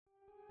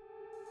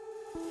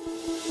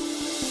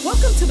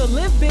Welcome to the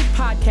Live Big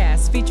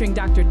podcast featuring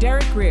Dr.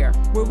 Derek Grier,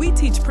 where we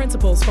teach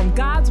principles from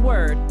God's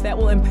Word that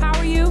will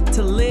empower you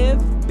to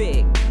live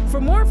big. For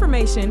more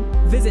information,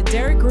 visit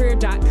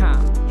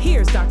derekgrier.com.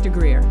 Here's Dr.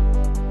 Grier.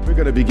 We're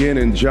going to begin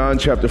in John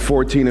chapter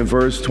 14 and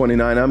verse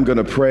 29. I'm going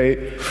to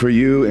pray for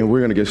you and we're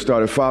going to get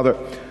started. Father,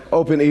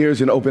 open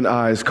ears and open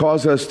eyes.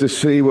 Cause us to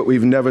see what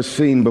we've never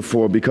seen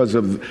before because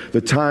of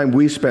the time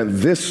we spent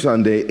this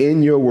Sunday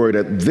in your word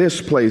at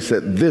this place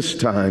at this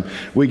time.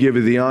 We give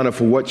you the honor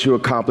for what you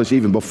accomplished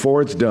even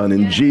before it's done.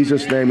 In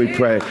Jesus' name we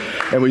pray.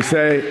 And we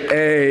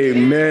say,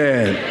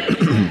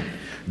 amen.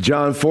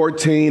 John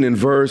 14 and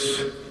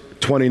verse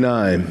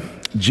 29.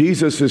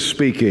 Jesus is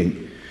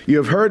speaking. You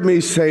have heard me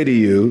say to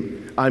you,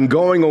 I'm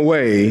going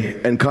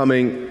away and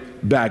coming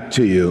back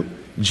to you.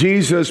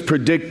 Jesus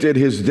predicted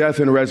his death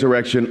and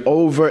resurrection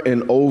over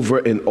and over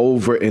and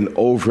over and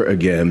over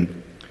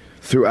again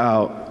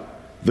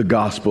throughout the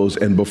Gospels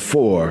and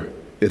before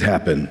it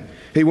happened.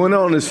 He went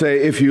on to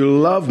say, if you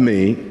love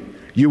me,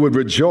 you would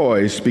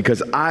rejoice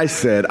because I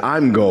said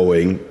I'm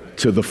going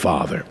to the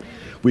Father.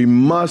 We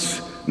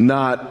must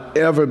not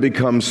ever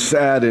become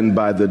saddened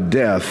by the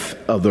death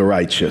of the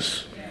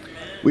righteous.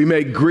 We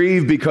may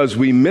grieve because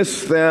we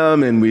miss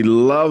them and we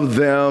love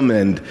them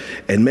and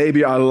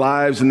maybe our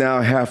lives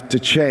now have to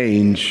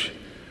change.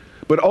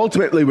 But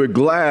ultimately we're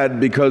glad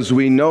because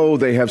we know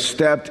they have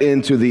stepped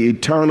into the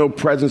eternal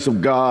presence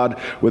of God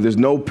where there's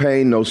no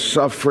pain, no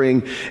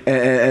suffering,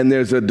 and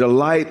there's a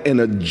delight and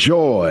a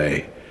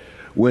joy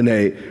when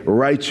a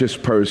righteous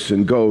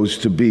person goes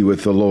to be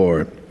with the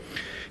Lord.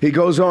 He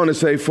goes on to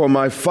say, for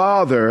my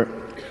Father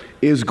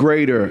is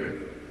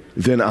greater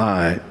than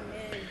I.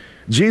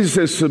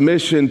 Jesus'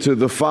 submission to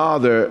the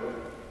Father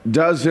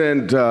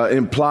doesn't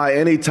imply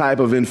any type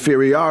of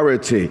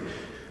inferiority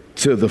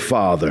to the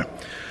Father.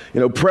 You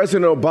know,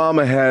 President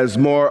Obama has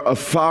more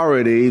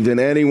authority than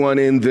anyone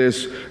in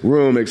this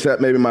room,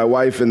 except maybe my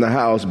wife in the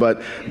house.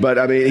 But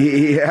I mean,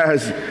 he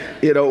has,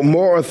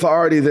 more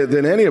authority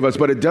than any of us,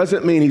 but it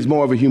doesn't mean he's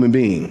more of a human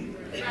being.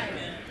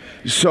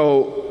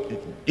 So,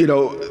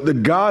 the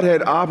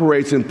Godhead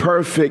operates in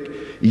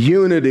perfect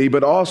unity,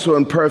 but also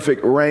in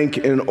perfect rank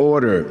and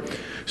order.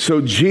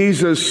 So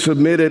Jesus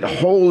submitted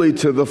wholly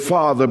to the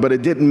Father, but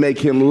it didn't make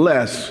him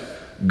less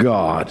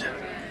God.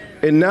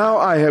 And now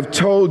I have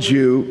told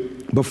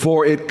you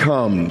before it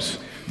comes.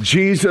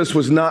 Jesus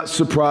was not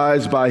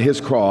surprised by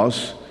his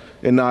cross,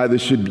 and neither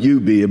should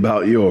you be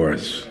about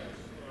yours.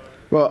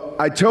 Well,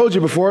 I told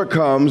you before it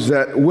comes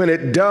that when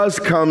it does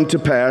come to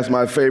pass,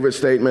 my favorite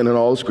statement in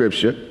all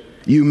Scripture,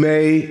 you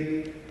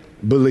may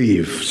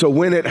believe. So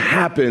when it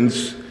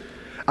happens,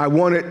 I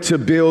want it to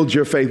build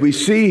your faith. We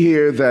see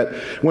here that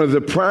one of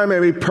the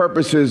primary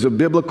purposes of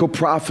biblical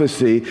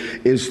prophecy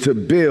is to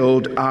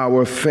build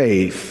our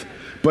faith.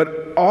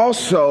 But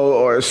also,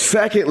 or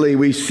secondly,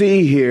 we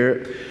see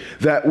here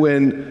that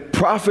when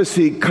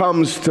prophecy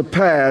comes to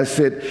pass,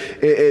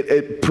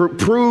 it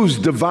proves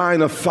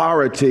divine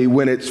authority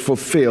when it's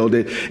fulfilled.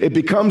 It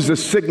becomes the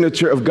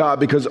signature of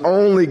God because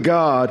only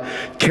God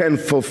can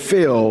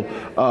fulfill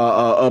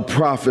a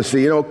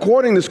prophecy.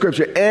 According to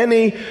Scripture,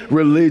 any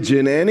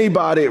religion,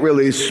 anybody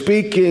really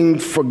speaking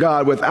for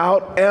God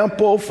without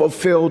ample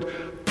fulfilled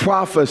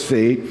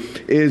prophecy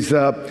is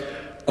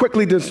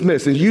quickly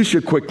dismissed, and you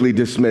should quickly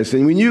dismiss.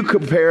 And when you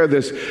compare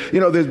this,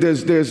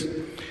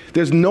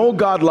 there's no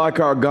God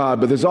like our God,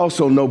 but there's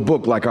also no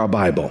book like our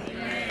Bible.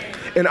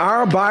 And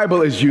our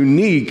Bible is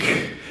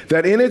unique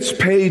that in its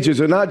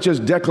pages are not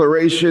just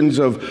declarations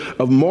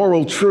of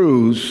moral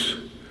truths,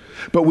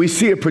 but we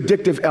see a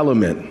predictive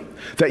element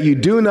that you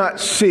do not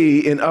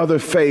see in other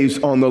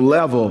faiths on the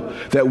level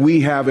that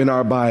we have in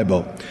our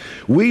Bible.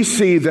 We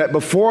see that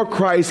before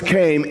Christ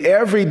came,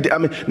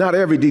 not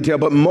every detail,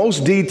 but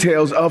most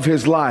details of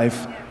his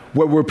life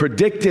were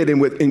predicted and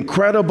with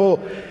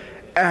incredible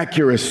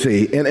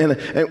accuracy. And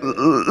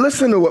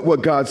listen to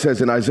what God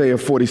says in Isaiah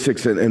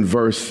 46 and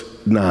verse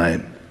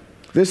 9.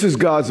 This is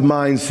God's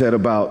mindset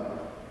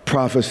about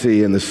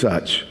prophecy and the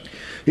such.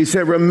 He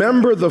said,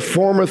 remember the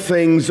former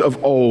things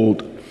of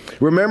old.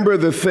 Remember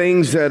the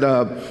things that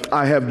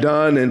I have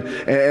done,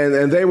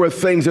 and they were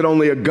things that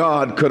only a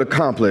God could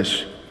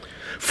accomplish.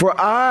 For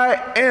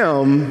I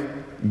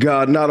am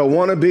God, not a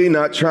wannabe,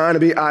 not trying to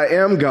be. I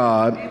am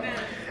God,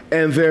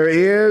 and there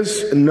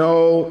is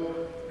no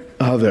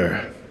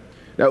other.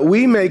 Now,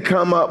 we may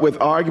come up with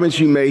arguments.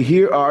 You may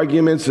hear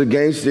arguments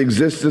against the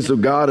existence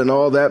of God and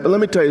all that. But let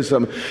me tell you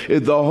something.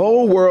 If the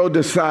whole world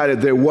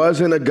decided there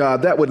wasn't a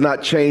God, that would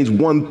not change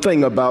one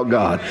thing about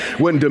God.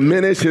 Wouldn't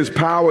diminish his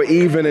power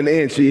even an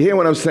inch. You hear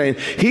what I'm saying?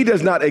 He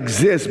does not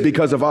exist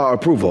because of our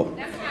approval.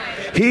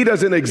 He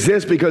doesn't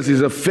exist because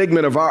he's a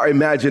figment of our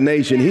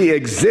imagination. He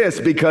exists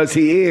because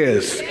he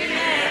is.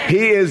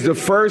 He is the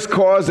first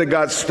cause that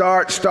got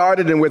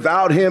started, and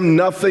without him,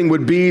 nothing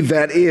would be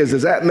that is.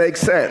 Does that make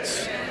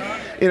sense?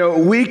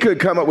 we could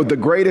come up with the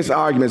greatest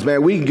arguments,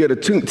 man. We can get a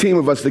team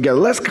of us together.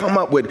 Let's come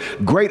up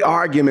with great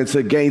arguments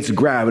against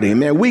gravity.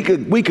 Man, we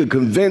could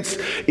convince,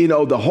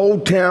 the whole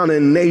town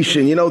and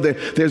nation,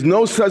 that there's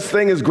no such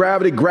thing as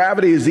gravity.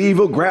 Gravity is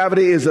evil.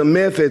 Gravity is a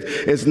myth.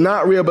 It's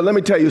not real. But let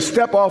me tell you,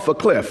 step off a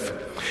cliff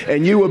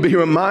and you will be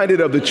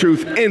reminded of the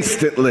truth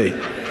instantly.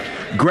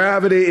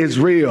 Gravity is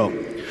real.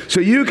 So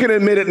you can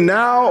admit it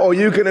now or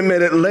you can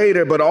admit it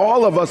later, but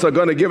all of us are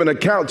going to give an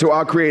account to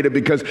our Creator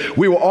because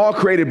we were all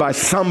created by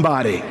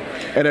somebody.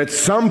 And at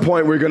some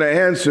point, we're going to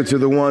answer to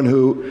the one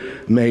who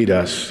made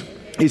us.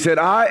 He said,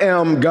 I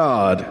am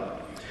God,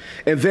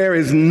 and there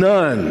is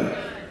none,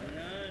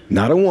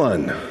 not a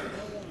one,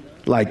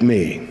 like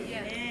me.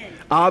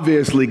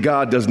 Obviously,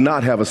 God does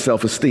not have a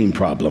self-esteem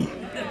problem.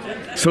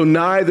 So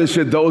neither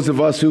should those of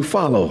us who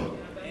follow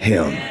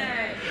him.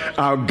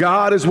 Our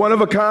God is one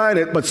of a kind,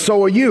 but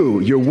so are you.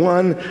 You're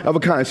one of a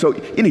kind. So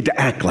you need to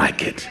act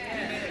like it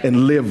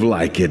and live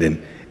like it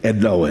and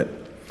know it.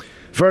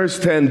 Verse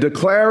 10,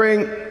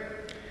 declaring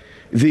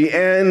the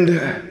end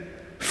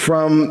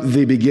from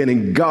the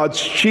beginning. God's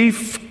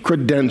chief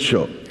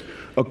credential,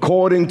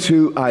 according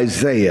to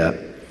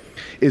Isaiah,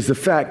 is the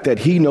fact that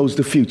he knows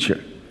the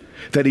future,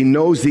 that he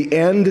knows the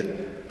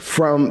end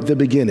from the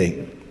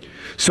beginning.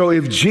 So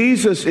if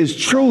Jesus is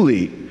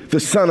truly the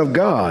Son of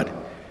God,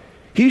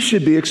 he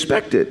should be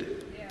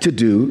expected to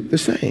do the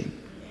same.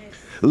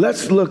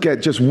 Let's look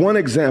at just one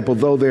example,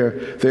 though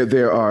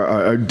there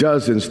are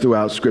dozens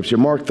throughout Scripture.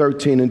 Mark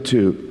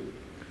 13:2.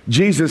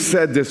 Jesus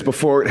said this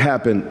before it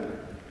happened.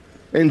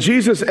 And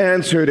Jesus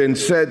answered and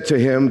said to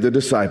him, the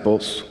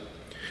disciples,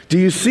 do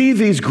you see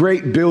these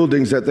great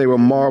buildings that they were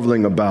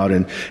marveling about?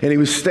 And he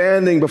was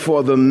standing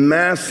before the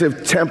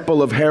massive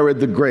temple of Herod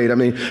the Great,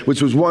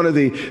 which was one of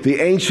the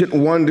ancient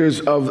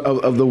wonders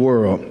of the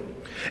world.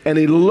 And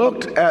he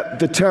looked at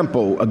the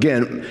temple.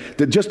 Again,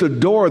 just the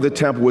door of the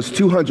temple was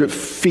 200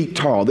 feet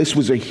tall. This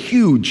was a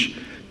huge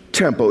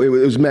temple. It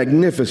was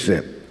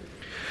magnificent.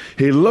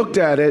 He looked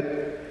at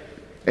it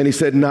and he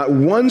said, not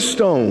one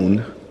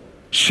stone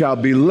shall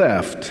be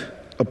left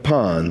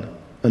upon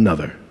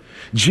another.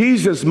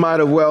 Jesus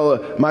might as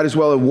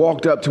well have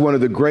walked up to one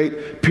of the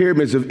great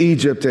pyramids of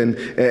Egypt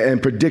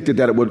and predicted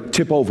that it would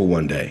tip over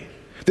one day.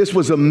 This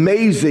was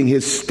amazing,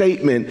 his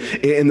statement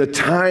in the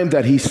time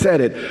that he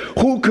said it.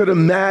 Who could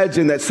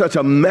imagine that such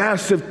a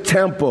massive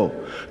temple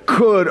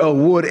could or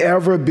would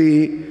ever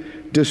be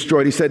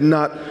destroyed? He said,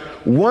 not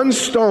one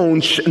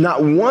stone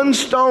shall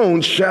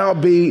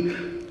be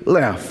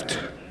left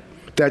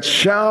that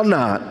shall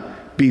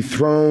not be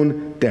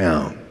thrown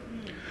down.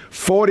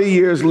 40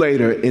 years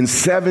later, in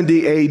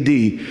 70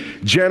 AD,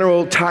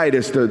 General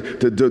Titus,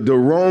 the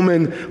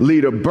Roman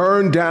leader,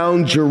 burned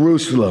down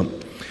Jerusalem.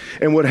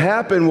 And what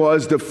happened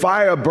was the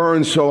fire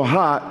burned so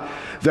hot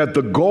that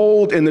the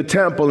gold in the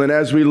temple, and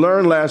as we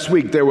learned last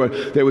week, there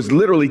was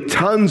literally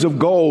tons of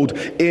gold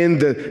in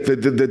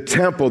the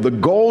temple. The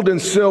gold and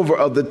silver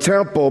of the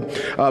temple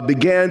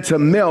began to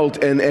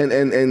melt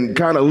and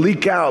kind of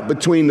leak out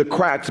between the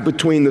cracks,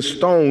 between the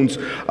stones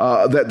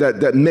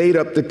that made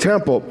up the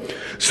temple.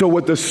 So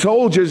what the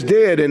soldiers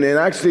did, and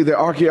actually the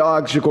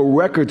archaeological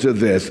records of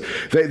this,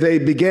 they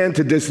began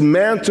to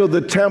dismantle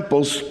the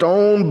temple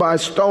stone by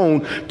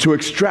stone to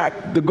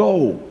extract the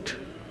gold.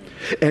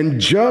 And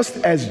just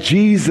as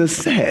Jesus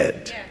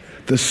said,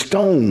 the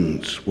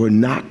stones were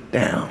knocked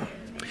down.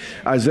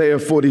 Isaiah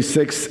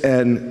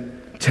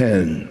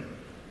 46:10.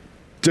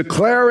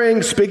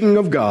 Declaring, speaking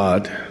of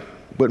God,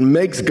 what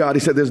makes God, he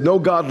said, there's no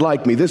God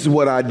like me. This is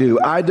what I do.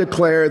 I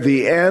declare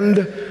the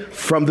end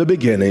from the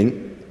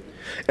beginning,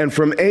 and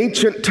from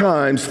ancient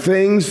times,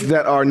 things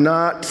that are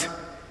not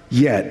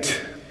yet.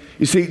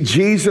 You see,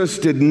 Jesus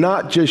did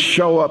not just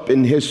show up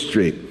in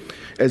history.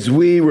 As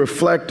we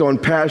reflect on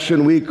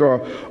Passion Week or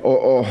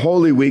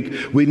Holy Week,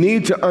 we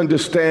need to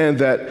understand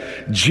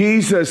that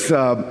Jesus,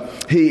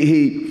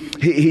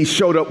 he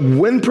showed up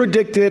when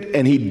predicted,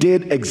 and he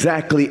did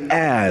exactly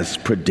as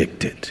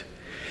predicted.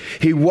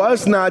 He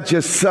was not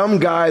just some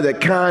guy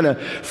that kind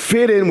of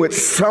fit in with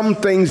some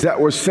things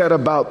that were said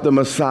about the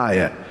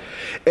Messiah.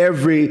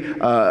 Every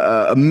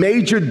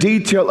major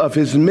detail of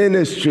his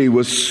ministry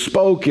was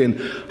spoken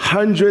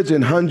hundreds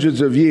and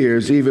hundreds of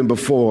years even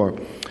before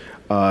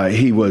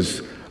he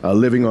was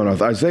living on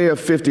earth. Isaiah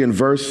 50 and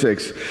verse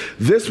 6,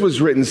 this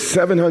was written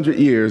 700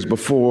 years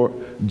before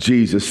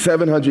Jesus,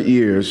 700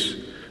 years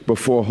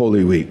before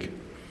Holy Week.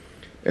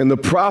 And the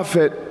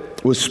prophet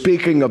was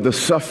speaking of the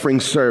suffering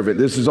servant.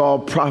 This is all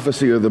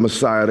prophecy of the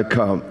Messiah to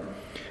come.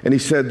 And he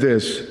said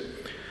this,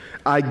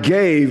 I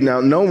gave,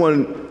 now no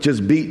one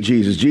just beat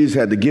Jesus. Jesus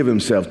had to give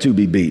himself to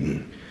be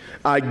beaten.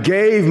 I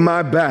gave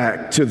my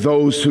back to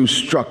those who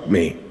struck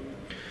me,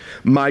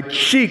 my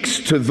cheeks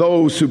to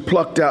those who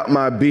plucked out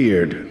my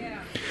beard.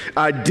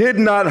 I did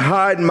not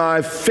hide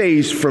my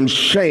face from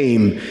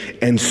shame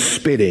and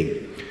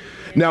spitting.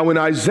 Now, when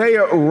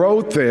Isaiah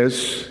wrote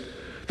this,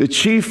 the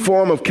chief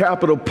form of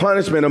capital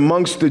punishment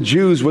amongst the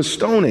Jews was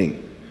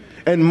stoning.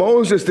 And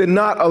Moses did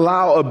not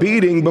allow a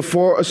beating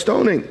before a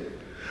stoning.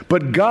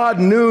 But God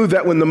knew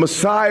that when the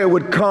Messiah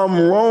would come,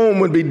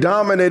 Rome would be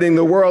dominating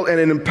the world and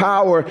in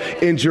power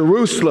in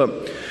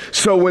Jerusalem.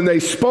 So when they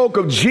spoke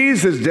of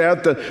Jesus'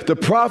 death, the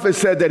prophet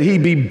said that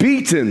he'd be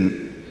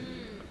beaten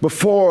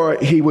before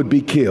he would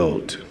be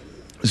killed.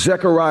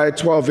 Zechariah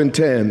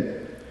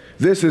 12:10.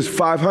 This is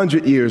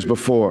 500 years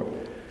before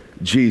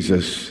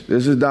Jesus.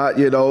 This is not,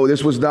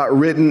 this was not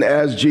written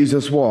as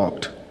Jesus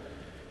walked.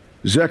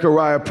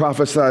 Zechariah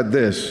prophesied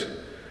this: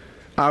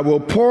 I will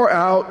pour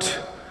out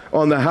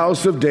on the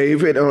house of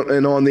David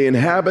and on the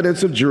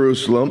inhabitants of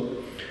Jerusalem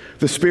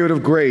the spirit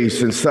of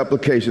grace and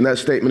supplication. That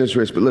statement is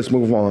rich, but let's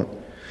move on.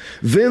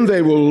 Then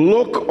they will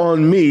look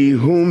on me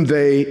whom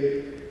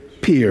they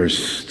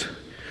pierced.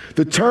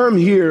 The term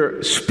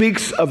here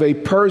speaks of a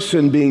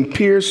person being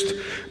pierced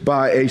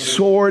by a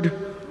sword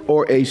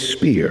or a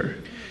spear.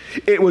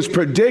 It was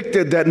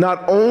predicted that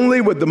not only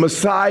would the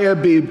Messiah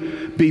be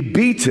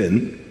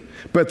beaten,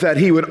 but that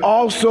he would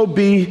also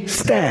be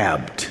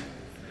stabbed.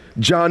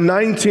 John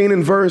 19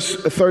 and verse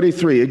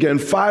 33, again,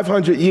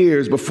 500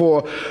 years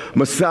before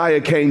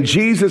Messiah came,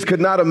 Jesus could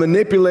not have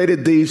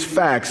manipulated these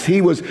facts. He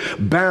was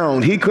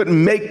bound. He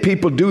couldn't make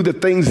people do the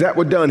things that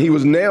were done. He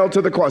was nailed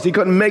to the cross. He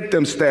couldn't make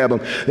them stab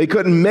him. They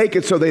couldn't make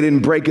it so they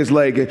didn't break his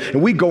leg.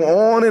 And we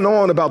go on and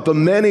on about the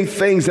many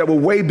things that were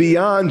way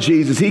beyond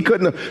Jesus. He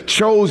couldn't have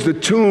chose the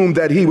tomb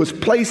that he was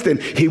placed in.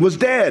 He was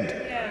dead.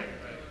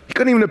 He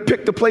couldn't even have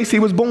picked the place he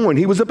was born.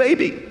 He was a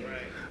baby.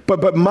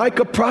 But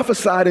Micah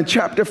prophesied in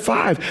chapter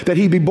 5 that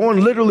he'd be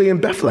born literally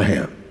in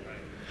Bethlehem.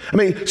 I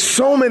mean,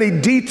 so many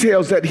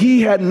details that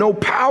he had no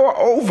power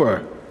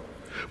over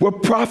were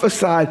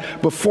prophesied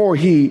before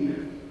he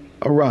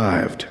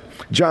arrived.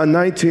 John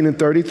 19 and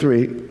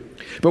 33.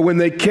 But when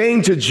they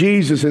came to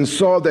Jesus and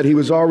saw that he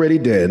was already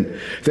dead,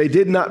 they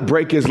did not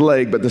break his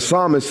leg, but the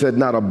psalmist said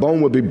not a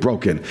bone would be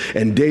broken.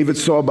 And David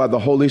saw by the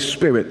Holy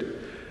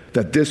Spirit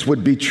that this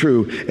would be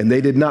true, and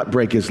they did not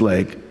break his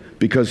leg,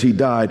 because he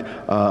died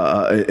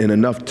in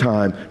enough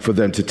time for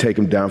them to take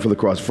him down for the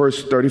cross.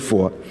 Verse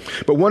 34,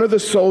 but one of the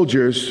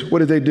soldiers, what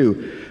did they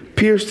do?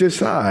 Pierced his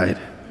side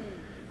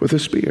with a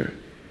spear.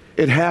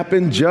 It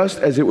happened just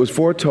as it was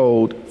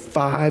foretold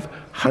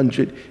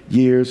 500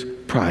 years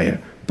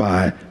prior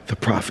by the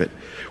prophet.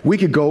 We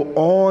could go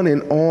on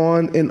and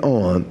on and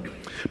on.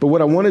 But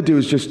what I want to do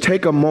is just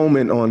take a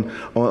moment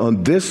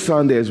on this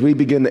Sunday as we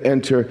begin to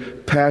enter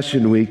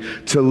Passion Week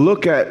to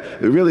look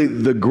at really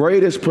the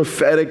greatest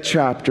prophetic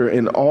chapter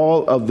in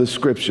all of the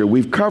scripture.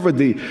 We've covered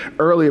the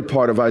earlier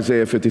part of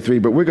Isaiah 53,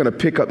 but we're going to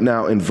pick up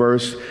now in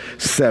verse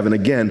 7.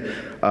 Again,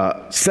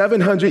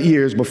 700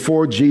 years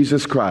before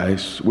Jesus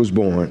Christ was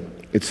born,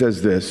 it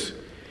says this: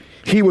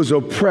 he was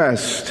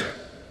oppressed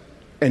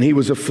and he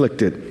was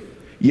afflicted,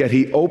 yet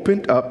he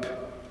opened up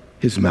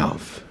his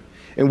mouth.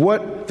 And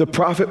what the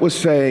prophet was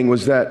saying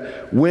was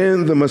that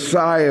when the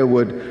Messiah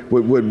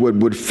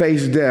would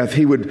face death,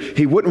 he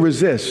wouldn't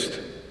resist.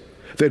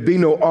 There'd be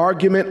no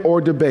argument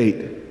or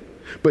debate,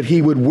 but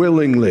he would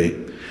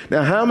willingly.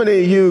 Now, how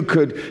many of you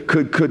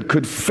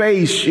could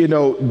face,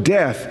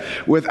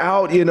 death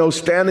without,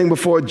 standing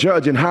before a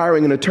judge and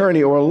hiring an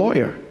attorney or a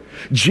lawyer?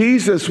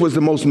 Jesus was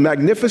the most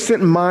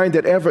magnificent mind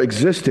that ever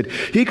existed.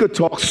 He could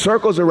talk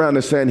circles around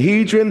the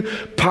Sanhedrin,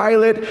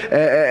 Pilate,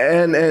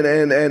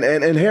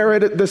 and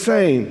Herod the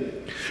same.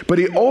 But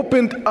he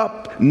opened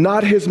up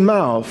not his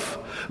mouth,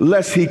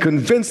 lest he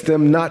convinced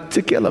them not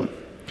to kill him.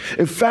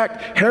 In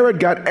fact, Herod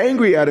got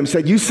angry at him,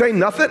 said, "You say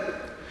nothing?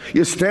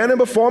 You're standing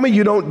before me,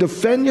 you don't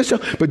defend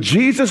yourself." But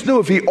Jesus knew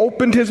if he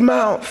opened his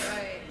mouth,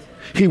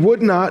 he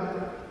would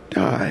not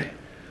die.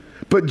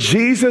 But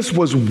Jesus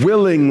was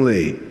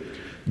willingly.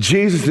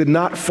 Jesus did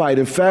not fight.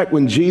 In fact,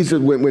 when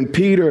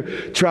Peter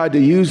tried to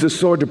use the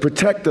sword to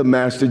protect the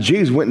master,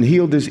 Jesus went and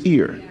healed his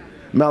ear.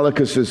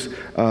 Malchus is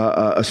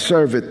a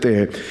servant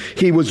there.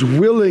 He was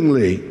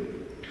willingly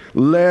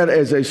led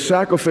as a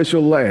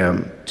sacrificial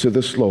lamb to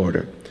the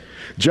slaughter.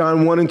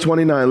 John 1 and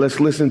 29, let's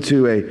listen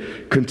to a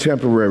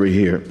contemporary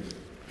here.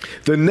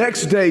 The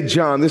next day,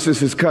 John, this is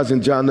his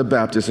cousin, John the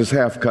Baptist, his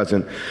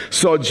half-cousin,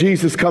 saw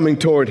Jesus coming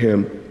toward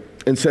him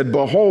and said,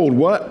 "Behold,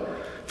 what?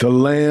 The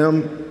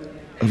Lamb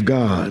of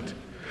God."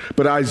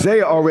 But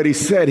Isaiah already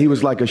said he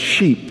was like a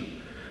sheep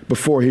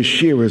before his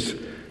shearers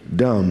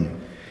dumb.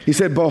 He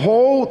said,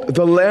 "Behold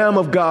the Lamb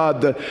of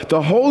God."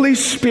 The Holy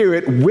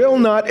Spirit will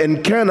not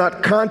and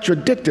cannot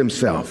contradict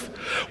himself.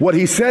 What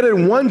he said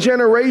in one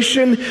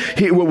generation,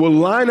 he will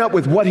line up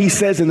with what he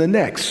says in the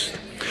next.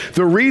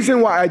 The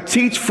reason why I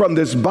teach from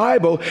this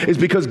Bible is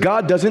because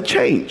God doesn't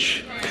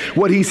change.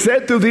 What he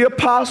said through the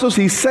apostles,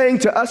 he's saying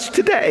to us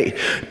today.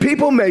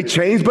 People may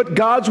change, but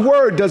God's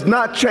word does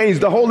not change.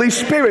 The Holy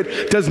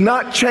Spirit does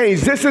not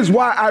change. This is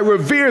why I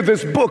revere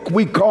this book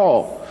we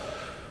call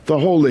the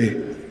Holy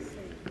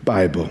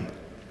Bible.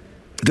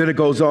 Then it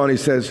goes on, he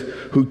says,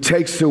 who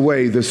takes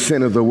away the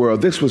sin of the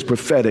world. This was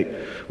prophetic,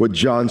 what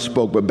John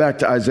spoke. But back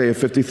to Isaiah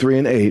 53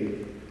 and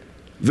 8.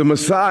 The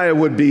Messiah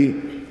would be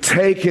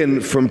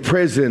taken from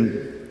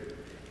prison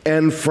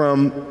and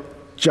from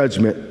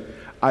judgment.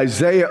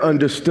 Isaiah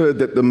understood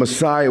that the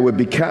Messiah would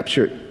be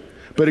captured,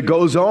 But it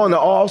goes on to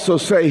also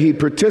say he'd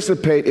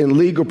participate in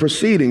legal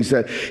proceedings,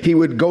 that he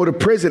would go to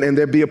prison and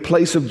there'd be a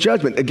place of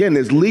judgment. Again,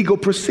 there's legal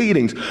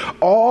proceedings.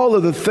 All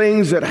of the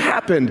things that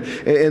happened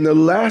in the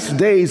last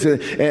days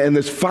and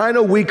this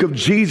final week of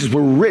Jesus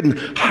were written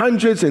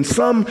hundreds, in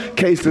some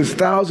cases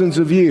thousands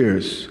of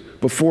years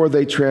before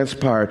they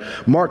transpired.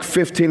 Mark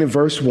 15 and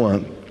verse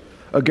 1.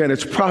 Again,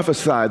 it's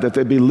prophesied that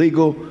there'd be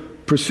legal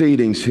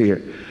proceedings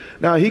here.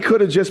 Now, he could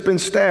have just been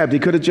stabbed. He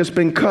could have just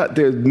been cut.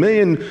 There's a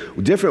million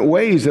different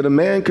ways that a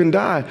man can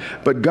die.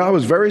 But God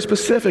was very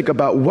specific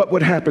about what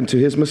would happen to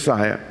his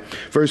Messiah.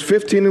 Verse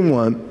 15 and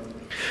 1.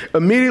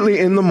 Immediately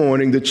in the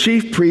morning, the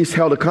chief priests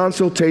held a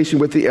consultation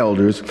with the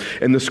elders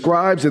and the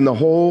scribes and the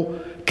whole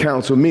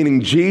council,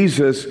 meaning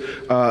Jesus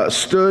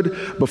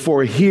stood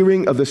before a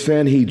hearing of the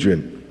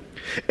Sanhedrin.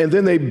 And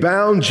then they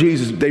bound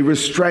Jesus. They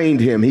restrained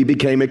him. He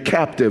became a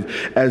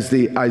captive, as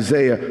the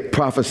Isaiah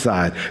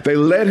prophesied. They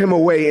led him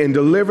away and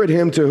delivered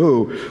him to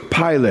who?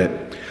 Pilate.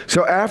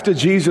 So after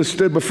Jesus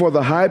stood before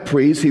the high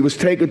priest, he was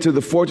taken to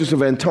the fortress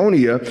of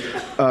Antonia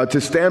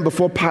to stand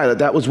before Pilate.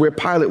 That was where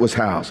Pilate was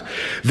housed.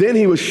 Then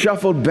he was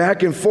shuffled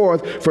back and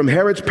forth from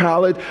Herod's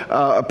palace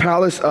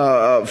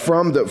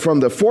from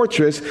the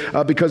fortress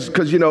because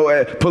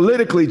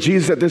politically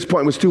Jesus at this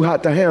point was too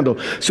hot to handle.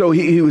 So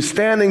he was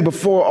standing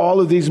before all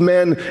of these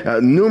men.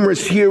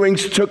 Numerous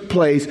hearings took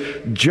place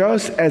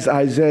just as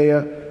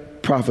Isaiah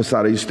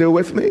prophesied. Are you still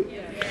with me?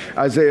 Yeah.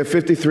 Isaiah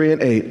 53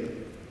 and 8.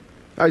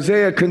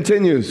 Isaiah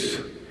continues.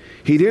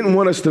 He didn't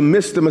want us to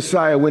miss the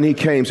Messiah when he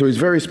came, so he's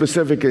very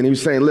specific, and he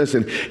was saying,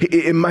 listen,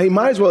 he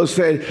might as well have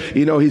said,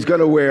 he's going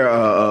to wear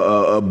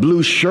a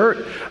blue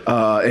shirt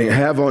and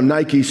have on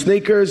Nike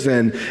sneakers,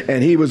 and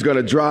he was going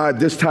to drive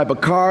this type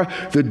of car.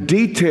 The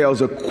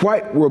details are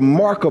quite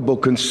remarkable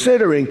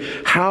considering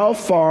how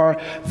far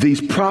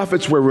these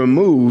prophets were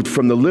removed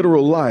from the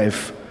literal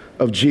life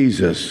of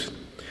Jesus.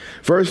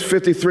 Verse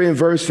 53 and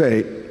verse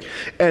 8,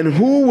 and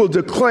who will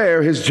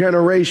declare his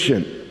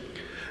generation?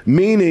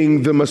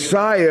 Meaning the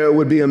Messiah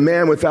would be a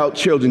man without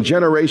children.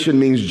 Generation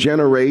means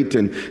generate,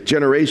 and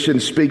generation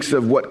speaks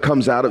of what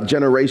comes out of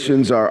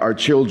generations are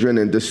children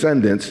and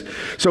descendants.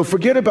 So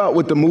forget about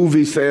what the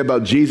movies say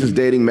about Jesus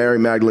dating Mary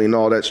Magdalene and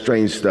all that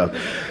strange stuff.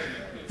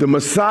 The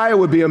Messiah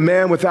would be a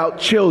man without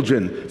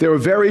children. There were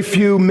very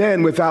few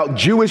men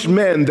Jewish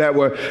men that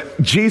were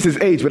Jesus'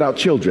 age without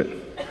children.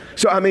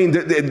 So,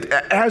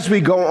 as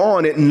we go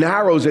on, it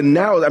narrows and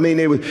narrows.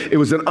 It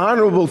was an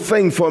honorable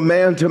thing for a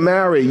man to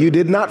marry. You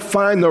did not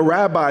find the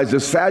rabbis, the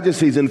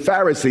Sadducees and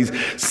Pharisees,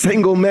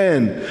 single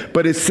men.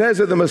 But it says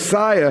of the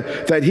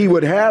Messiah that he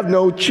would have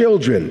no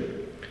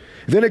children.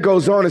 Then it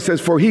goes on, it says,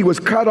 for he was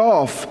cut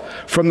off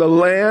from the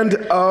land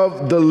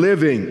of the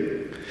living.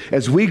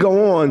 As we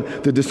go on,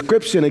 the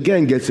description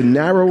again gets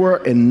narrower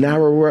and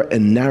narrower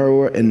and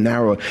narrower and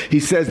narrower. He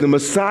says the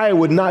Messiah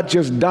would not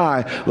just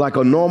die like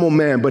a normal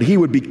man, but he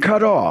would be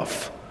cut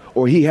off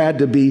or he had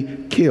to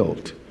be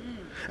killed.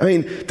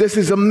 This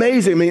is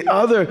amazing.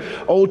 Other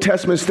Old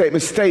Testament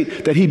statements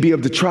state that he'd be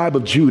of the tribe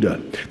of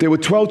Judah. There were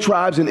 12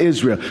 tribes in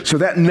Israel, so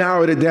that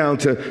narrowed it down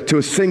to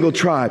a single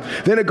tribe.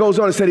 Then it goes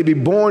on and said he'd be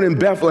born in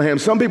Bethlehem.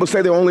 Some people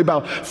say there were only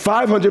about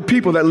 500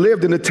 people that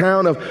lived in the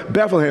town of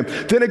Bethlehem.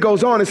 Then it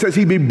goes on and says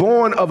he'd be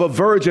born of a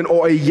virgin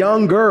or a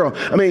young girl.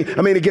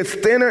 It gets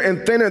thinner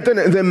and thinner and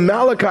thinner. And then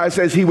Malachi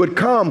says he would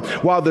come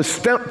while the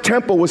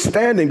temple was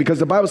standing, because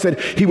the Bible said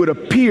he would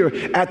appear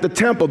at the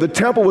temple. The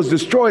temple was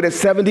destroyed at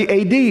 70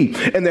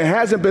 AD. And there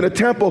hasn't been a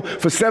temple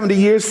for 70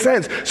 years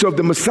since. So if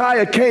the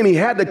Messiah came, he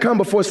had to come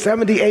before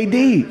 70 AD.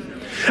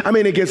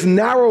 It gets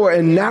narrower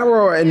and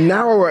narrower and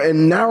narrower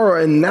and narrower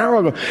and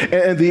narrower.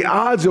 And the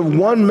odds of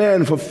one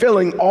man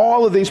fulfilling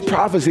all of these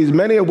prophecies,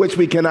 many of which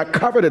we cannot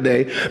cover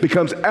today,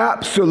 becomes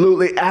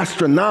absolutely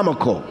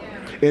astronomical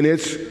in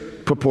its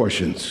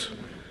proportions.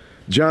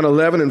 John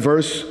 11 and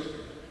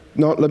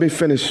let me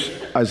finish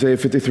Isaiah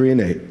 53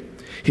 and 8.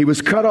 He was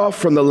cut off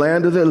from the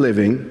land of the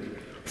living.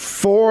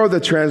 For the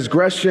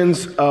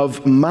transgressions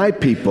of my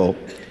people,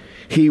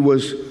 he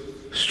was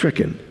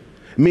stricken.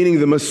 Meaning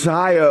the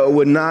Messiah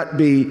would not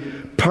be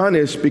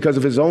punished because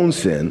of his own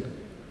sin,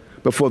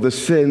 but for the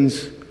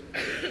sins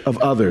of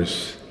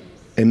others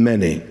and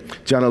many.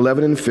 John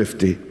 11 and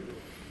 50.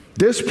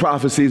 This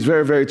prophecy is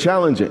very, very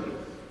challenging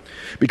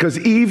because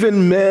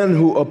even men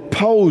who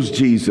opposed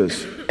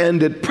Jesus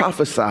ended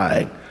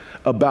prophesying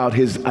about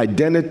his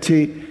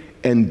identity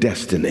and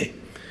destiny.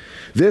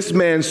 This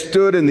man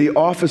stood in the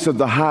office of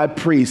the high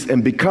priest,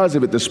 and because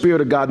of it, the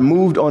Spirit of God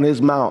moved on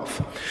his mouth.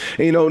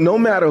 No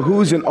matter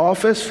who's in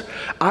office,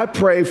 I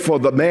pray for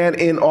the man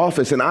in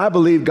office, and I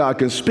believe God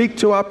can speak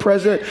to our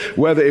president,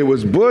 whether it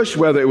was Bush,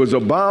 whether it was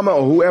Obama,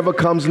 or whoever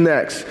comes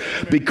next.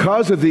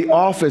 Because of the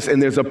office, and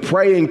there's a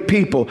praying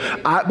people,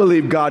 I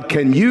believe God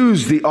can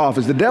use the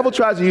office. The devil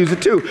tries to use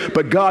it too,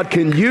 but God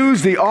can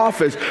use the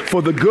office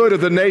for the good of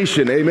the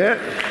nation. Amen?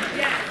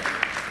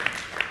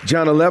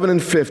 John 11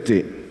 and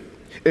 50.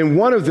 And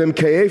one of them,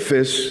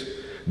 Caiaphas,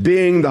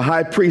 being the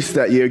high priest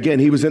that year, again,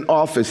 he was in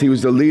office, he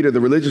was the leader, the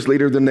religious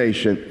leader of the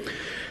nation,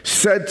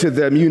 said to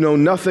them, you know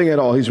nothing at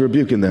all. He's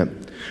rebuking them.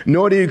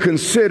 nor do you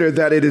consider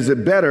that it is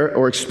better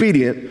or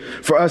expedient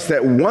for us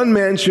that one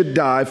man should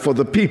die for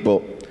the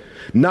people,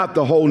 not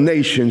the whole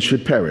nation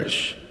should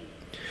perish.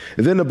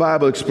 And then the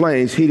Bible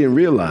explains he didn't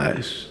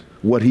realize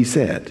what he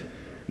said.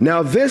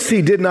 Now this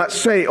he did not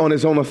say on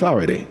his own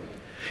authority.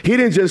 He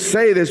didn't just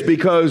say this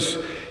because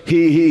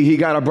he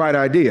got a bright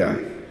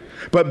idea.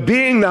 But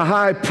being the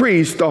high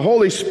priest, the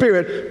Holy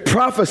Spirit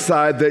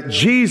prophesied that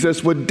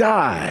Jesus would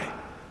die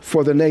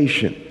for the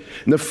nation.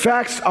 And the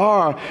facts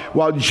are,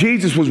 while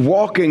Jesus was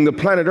walking the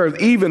planet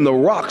Earth, even the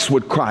rocks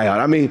would cry out.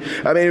 I mean,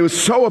 it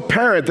was so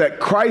apparent that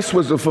Christ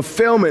was the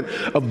fulfillment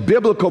of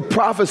biblical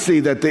prophecy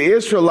that the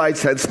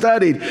Israelites had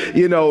studied,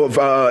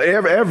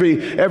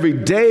 every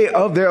day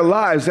of their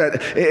lives,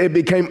 that it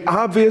became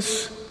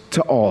obvious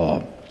to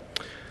all.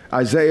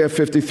 Isaiah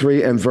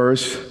 53 and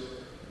verse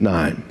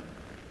 9.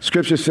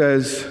 Scripture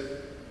says,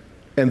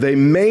 and they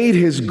made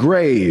his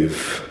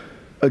grave.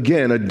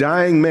 Again, a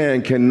dying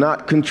man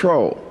cannot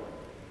control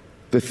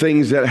the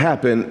things that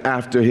happen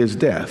after his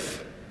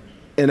death.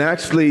 And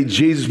actually,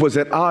 Jesus was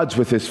at odds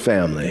with his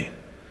family.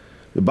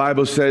 The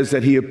Bible says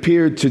that he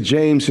appeared to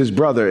James, his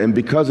brother, and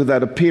because of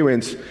that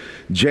appearance,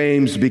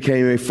 James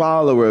became a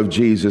follower of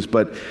Jesus,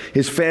 but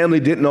his family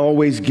didn't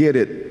always get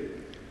it.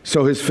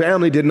 So his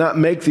family did not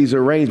make these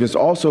arrangements.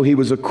 Also, he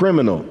was a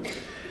criminal.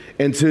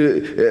 And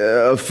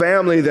to a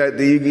family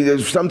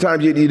that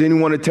sometimes you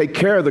didn't want to take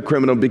care of the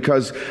criminal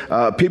because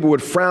people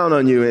would frown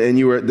on you, and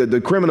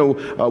the criminal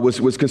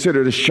was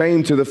considered a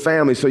shame to the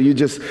family. So you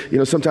just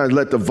sometimes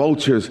let the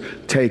vultures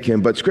take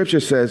him. But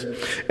Scripture says,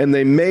 and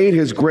they made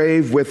his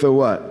grave with a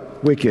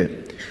what?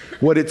 Wicked.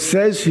 What it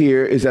says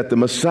here is that the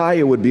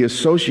Messiah would be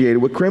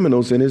associated with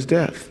criminals in his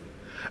death.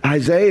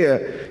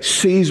 Isaiah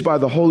sees by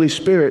the Holy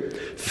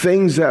Spirit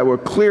things that were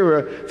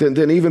clearer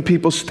than even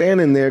people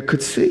standing there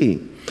could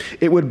see.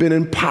 It would have been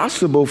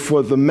impossible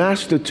for the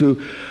master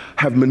to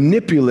have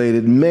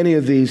manipulated many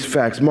of these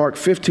facts. Mark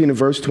 15 and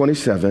verse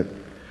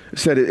 27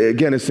 said,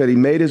 it said he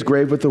made his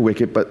grave with the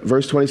wicked, but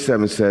verse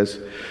 27 says,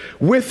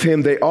 with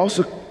him they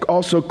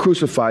also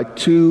crucified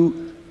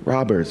two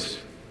robbers.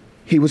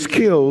 He was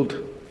killed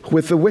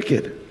with the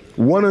wicked,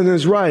 one on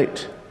his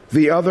right,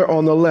 the other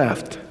on the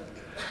left.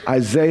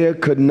 Isaiah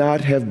could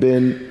not have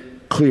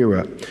been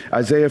clearer.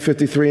 Isaiah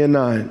 53 and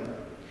 9.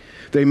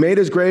 They made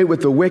his grave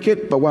with the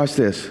wicked, but watch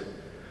this,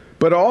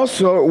 but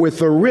also with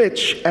the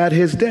rich at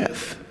his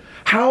death.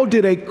 How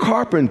did a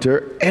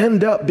carpenter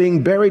end up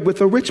being buried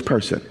with a rich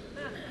person?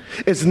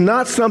 It's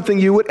not something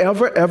you would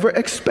ever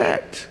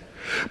expect.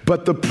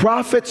 But the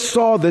prophet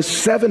saw this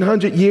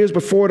 700 years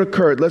before it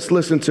occurred. Let's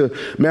listen to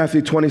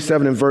Matthew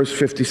 27 and verse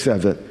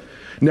 57.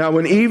 Now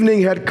when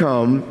evening had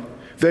come,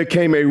 there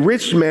came a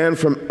rich man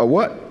from a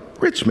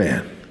what? Rich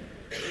man.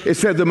 It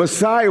said the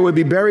Messiah would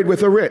be buried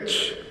with a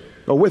rich,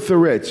 or with the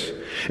rich.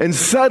 And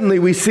suddenly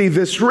we see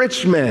this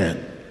rich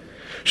man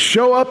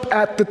show up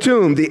at the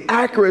tomb, the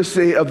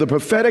accuracy of the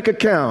prophetic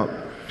account.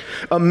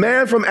 A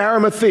man from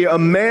Arimathea, a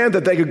man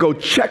that they could go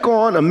check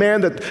on, a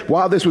man that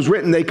while this was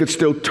written they could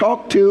still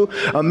talk to,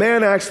 a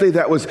man actually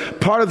that was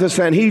part of the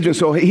Sanhedrin,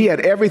 so he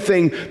had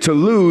everything to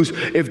lose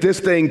if this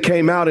thing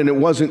came out and it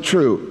wasn't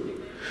true.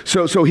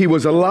 So he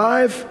was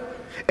alive,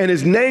 and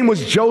his name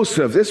was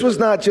Joseph. This was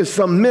not just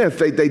some myth.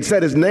 They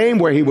said his name,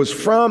 where he was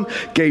from,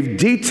 gave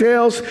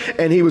details,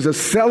 and he was a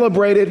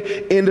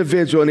celebrated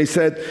individual. And he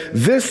said,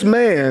 this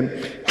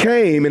man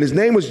came, and his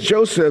name was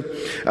Joseph,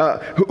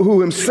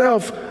 who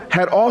himself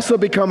had also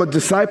become a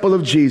disciple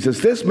of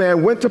Jesus. This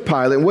man went to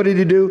Pilate, and what did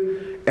he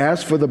do?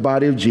 Asked for the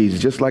body of Jesus,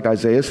 just like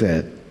Isaiah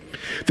said.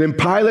 Then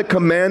Pilate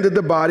commanded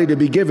the body to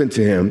be given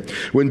to him.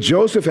 When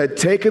Joseph had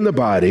taken the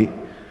body,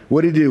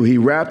 what did he do? He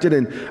wrapped it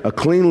in a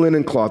clean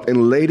linen cloth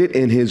and laid it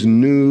in his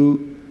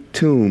new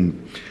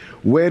tomb.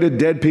 Where did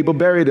dead people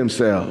bury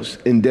themselves?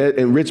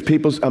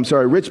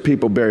 Rich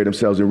people bury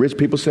themselves in rich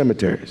people's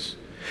cemeteries.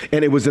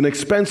 And it was an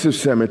expensive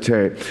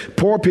cemetery.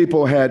 Poor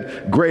people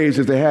had graves,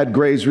 if they had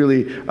graves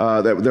really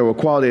that were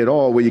quality at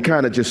all, where you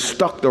kind of just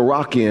stuck the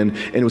rock in,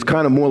 and it was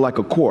kind of more like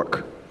a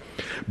cork.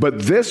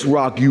 But this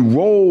rock, you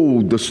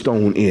rolled the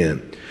stone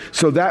in.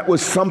 So that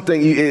was something,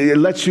 it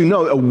lets you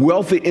know a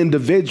wealthy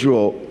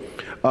individual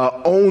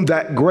owned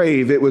that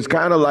grave. It was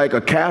kind of like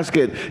a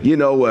casket,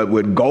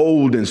 with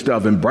gold and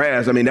stuff and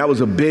brass. I mean, that was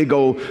a big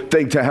old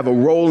thing to have a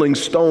rolling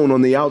stone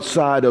on the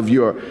outside of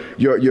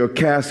your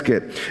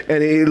casket.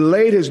 And he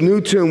laid his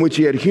new tomb, which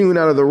he had hewn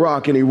out of the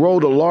rock, and he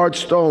rolled a large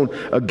stone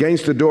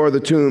against the door of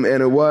the tomb.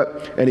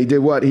 And he did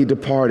what? He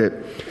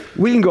departed.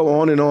 We can go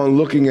on and on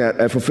looking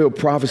at fulfilled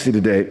prophecy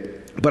today,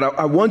 but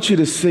I want you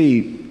to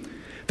see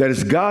that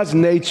it's God's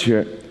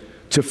nature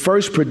to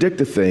first predict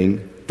a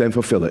thing, then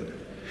fulfill it.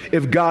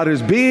 If God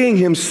is being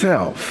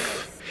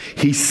himself,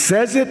 he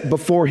says it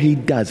before he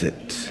does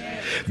it.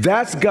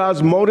 That's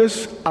God's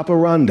modus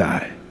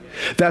operandi.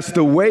 That's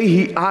the way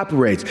he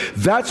operates.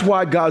 That's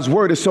why God's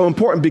word is so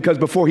important, because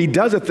before he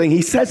does a thing,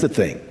 he says a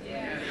thing.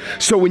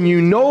 So when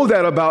you know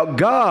that about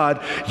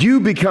God,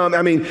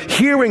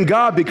 hearing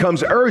God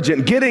becomes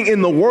urgent. Getting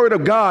in the word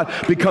of God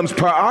becomes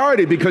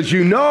priority, because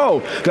you know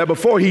that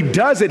before he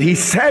does it, he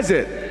says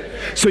it.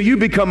 So you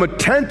become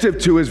attentive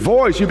to his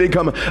voice. You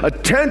become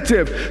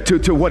attentive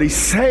to what he's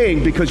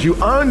saying because you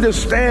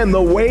understand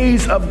the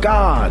ways of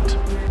God.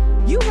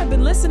 You have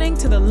been listening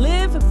to the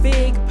Live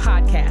Big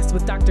podcast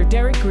with Dr.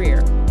 Derek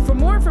Grier. For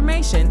more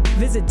information,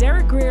 visit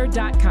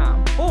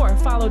derekgrier.com or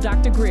follow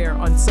Dr. Grier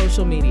on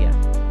social media.